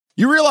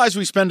You realize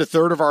we spend a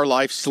third of our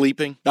life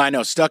sleeping? I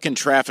know, stuck in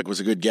traffic was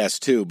a good guess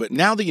too, but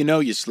now that you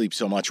know you sleep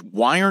so much,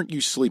 why aren't you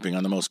sleeping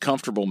on the most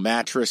comfortable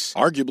mattress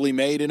arguably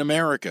made in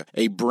America?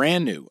 A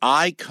brand new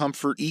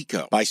iComfort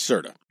Eco by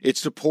Serta. It's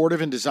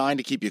supportive and designed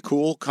to keep you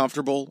cool,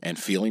 comfortable, and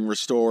feeling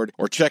restored.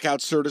 Or check out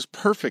Serta's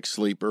Perfect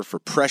Sleeper for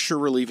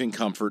pressure-relieving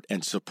comfort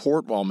and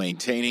support while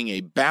maintaining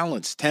a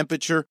balanced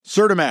temperature.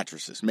 Serta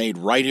mattresses, made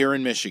right here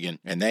in Michigan,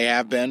 and they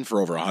have been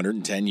for over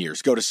 110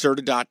 years. Go to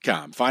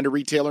Serta.com. Find a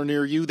retailer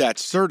near you.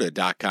 That's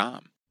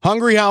Serta.com.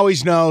 Hungry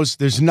Howie's knows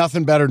there's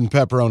nothing better than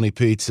pepperoni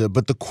pizza,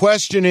 but the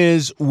question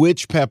is,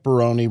 which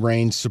pepperoni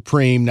reigns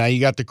supreme? Now,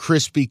 you got the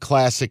crispy,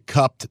 classic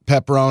cupped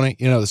pepperoni,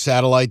 the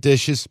satellite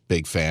dishes.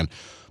 Big fan.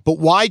 But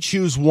why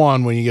choose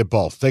one when you get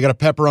both? They got a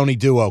pepperoni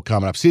duo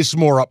coming up. See, this is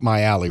more up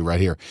my alley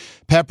right here.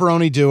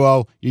 Pepperoni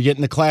duo, you're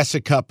getting the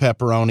classic cup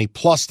pepperoni,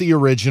 plus the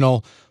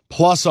original,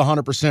 plus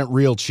 100%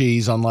 real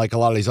cheese, unlike a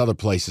lot of these other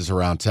places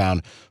around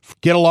town.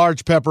 Get a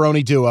large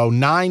pepperoni duo,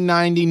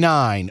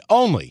 $9.99,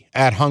 only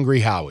at Hungry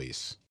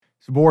Howie's.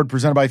 It's a board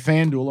presented by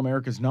FanDuel,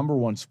 America's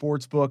 #1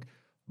 sportsbook.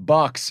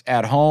 Bucks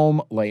at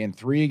home, laying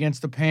 3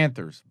 against the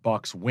Panthers.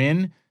 Bucks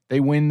win, they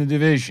win the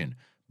division.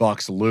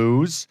 Bucks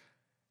lose,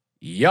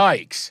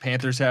 yikes.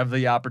 Panthers have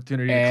the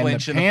opportunity to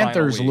clinch in the final week.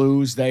 Panthers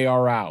lose, they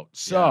are out.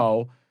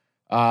 So,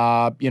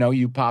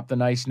 you pop the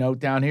nice note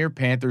down here.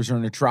 Panthers are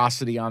an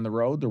atrocity on the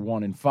road. They're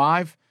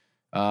 1-5.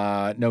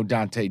 No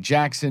Dante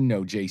Jackson,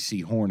 no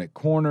J.C. Horn at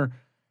corner.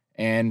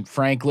 And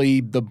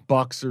frankly, the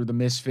Bucks are the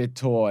misfit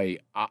toy.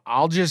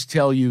 I'll just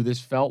tell you,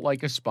 this felt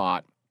like a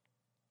spot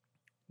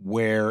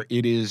where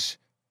it is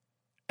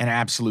an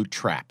absolute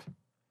trap.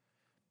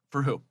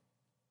 For who?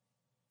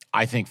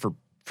 I think for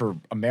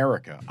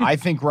America. I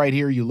think right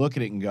here you look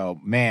at it and go,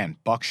 man,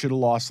 Bucks should have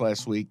lost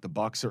last week. The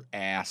Bucks are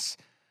ass.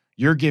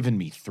 You're giving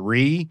me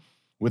 3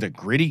 with a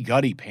gritty,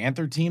 gutty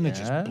Panther team that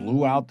just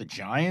blew out the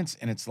Giants,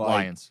 and it's like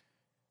Lions.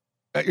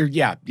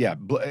 Yeah.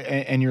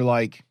 And you're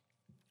like,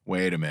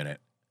 wait a minute.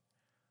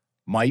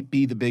 Might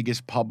be the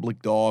biggest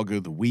public dog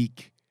of the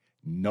week.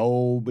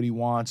 Nobody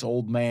wants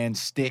old man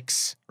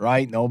Sticks,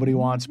 right? Nobody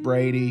wants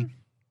Brady.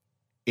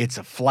 It's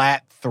a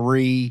flat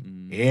 3.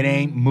 It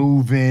ain't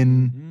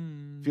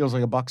moving. Feels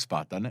like a Buck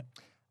spot, doesn't it?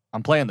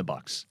 I'm playing the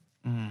Bucks.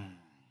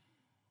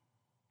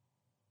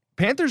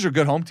 Panthers are a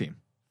good home team.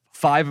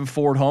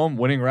 5-4 at home,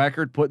 winning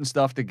record, putting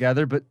stuff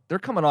together, but they're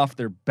coming off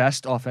their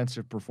best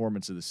offensive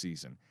performance of the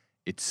season.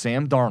 It's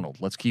Sam Darnold.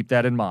 Let's keep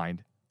that in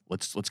mind.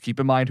 Let's keep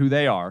in mind who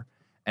they are,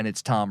 and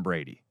it's Tom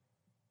Brady.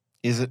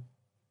 Is it?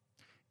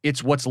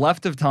 It's what's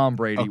left of Tom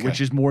Brady, which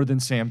is more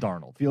than Sam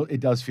Darnold. It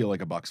does feel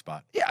like a Buck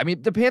spot. Yeah, I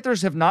mean, the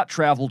Panthers have not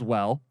traveled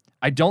well.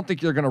 I don't think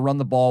they're going to run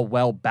the ball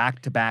well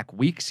back-to-back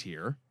weeks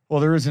here.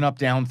 Well, there is an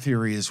up-down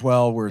theory as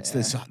well, where it's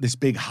this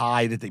big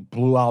high that they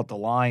blew out the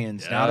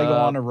Lions. Now they go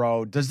on the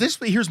road.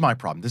 Here's my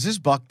problem. Does this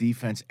Buck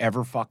defense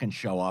ever fucking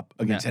show up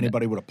against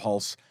anybody with a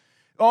pulse?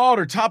 Oh,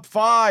 they're top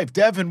 5.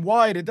 Devin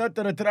White.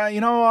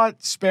 You know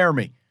what? Spare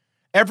me.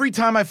 Every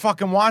time I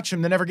fucking watch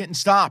them, they're never getting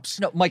stops.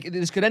 No, Mike,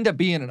 this could end up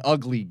being an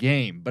ugly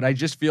game, but I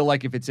just feel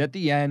like if it's at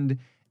the end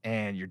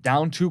and you're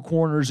down 2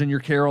 corners in your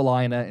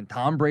Carolina and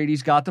Tom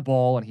Brady's got the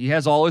ball and he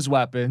has all his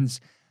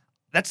weapons,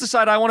 that's the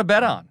side I want to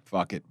bet on.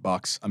 Fuck it,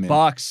 Bucks. I mean,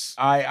 Bucks.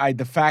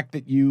 The fact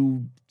that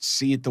you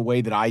see it the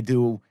way that I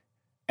do,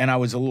 and I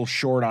was a little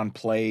short on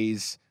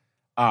plays.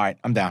 All right,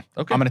 I'm down.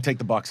 Okay. I'm going to take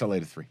the Bucks. I'll lay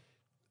the 3.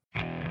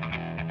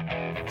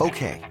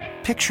 Okay,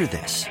 picture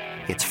this.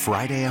 It's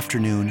Friday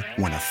afternoon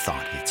when a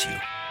thought hits you.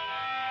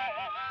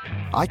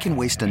 I can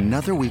waste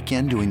another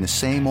weekend doing the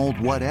same old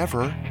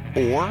whatever,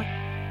 or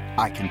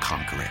I can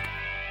conquer it.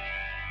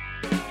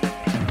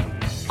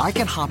 I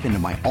can hop into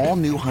my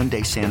all-new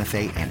Hyundai Santa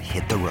Fe and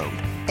hit the road.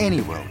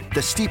 Any road.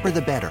 The steeper,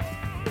 the better.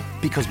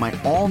 Because my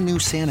all-new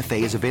Santa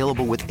Fe is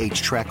available with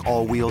H-Track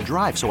all-wheel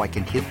drive, so I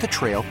can hit the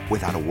trail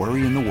without a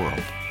worry in the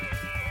world.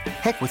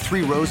 Heck, with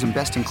 3 rows and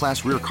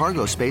best-in-class rear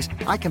cargo space,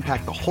 I can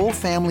pack the whole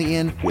family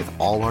in with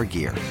all our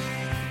gear.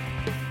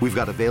 We've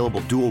got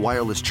available dual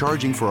wireless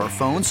charging for our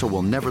phones, so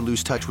we'll never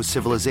lose touch with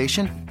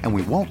civilization, and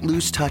we won't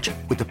lose touch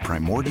with the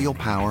primordial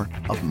power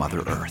of Mother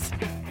Earth.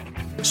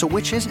 So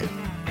which is it?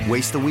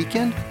 Waste the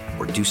weekend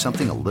or do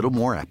something a little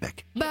more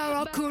epic?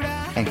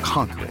 And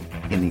conquer it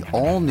in the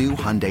all-new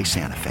Hyundai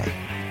Santa Fe.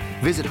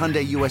 Visit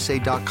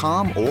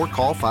HyundaiUSA.com or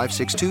call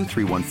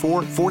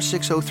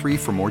 562-314-4603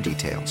 for more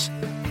details.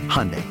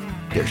 Hyundai,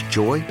 there's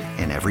joy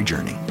in every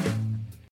journey.